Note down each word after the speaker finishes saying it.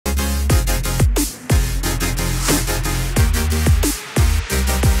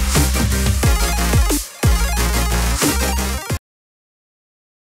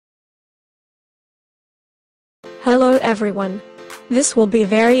everyone. This will be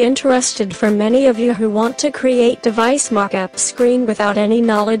very interesting for many of you who want to create device mockup screen without any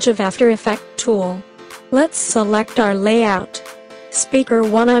knowledge of After Effects tool. Let's select our layout. Speaker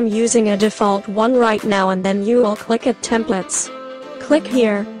 1, I'm using a default one right now, and then you will click at templates. Click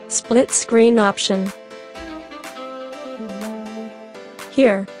here, split screen option.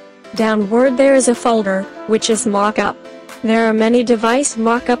 Here, downward there is a folder, which is mockup. There are many device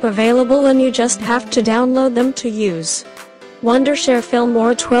mockup available and you just have to download them to use. Wondershare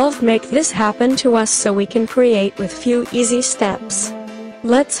Filmora 12 make this happen to us so we can create with few easy steps.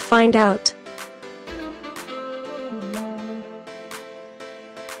 Let's find out.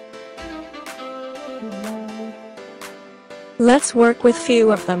 Let's work with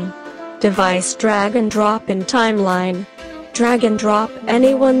few of them. Device drag and drop in timeline. Drag and drop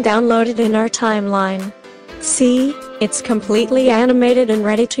anyone downloaded in our timeline. See, it's completely animated and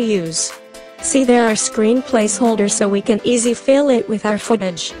ready to use. See, there are screen placeholders so we can easily fill it with our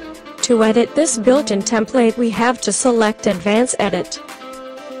footage. To edit this built-in template we have to select Advanced Edit.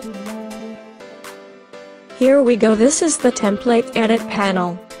 Here we go, this is the template edit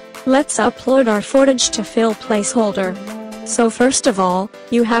panel. Let's upload our footage to fill placeholder. So first of all,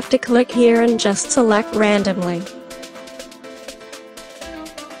 you have to click here and just select randomly.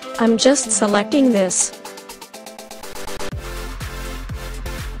 I'm just selecting this.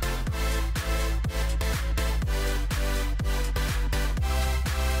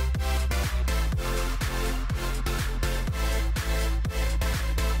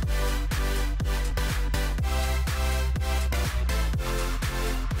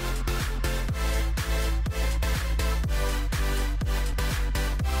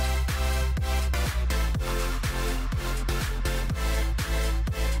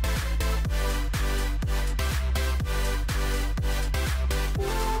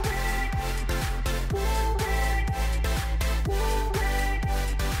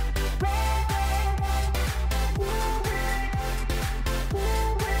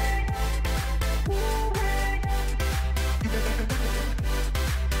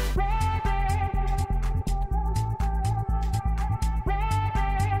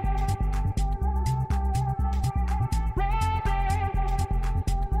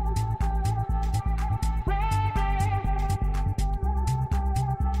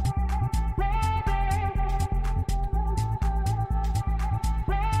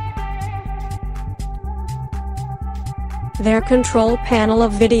 Their control panel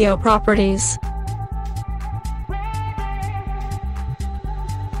of video properties.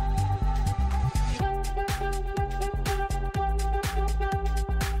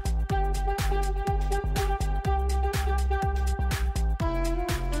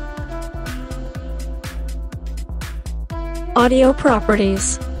 Audio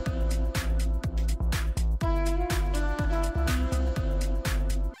properties.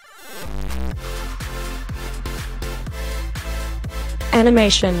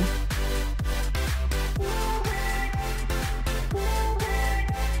 Animation.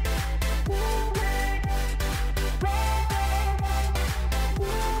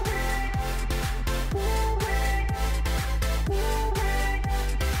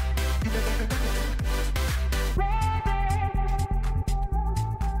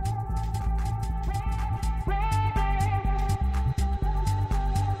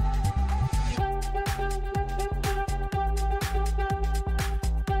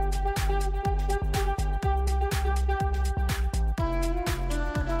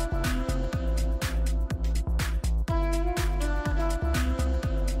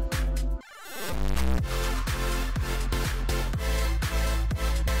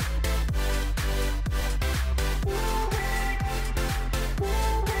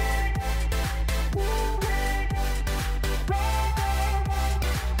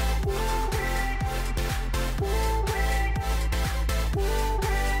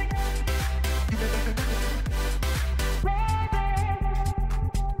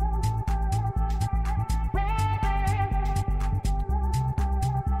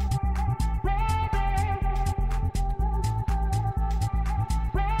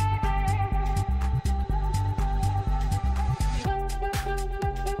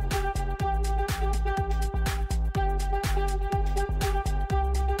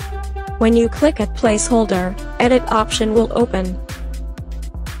 When you click at placeholder, edit option will open.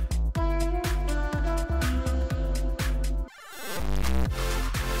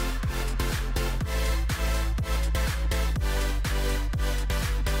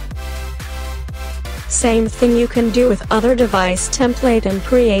 Same thing you can do with other device template and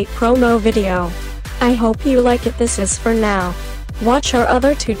create promo video. I hope you like it. This is for now. Watch our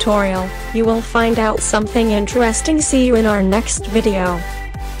other tutorial, you will find out something interesting. See you in our next video.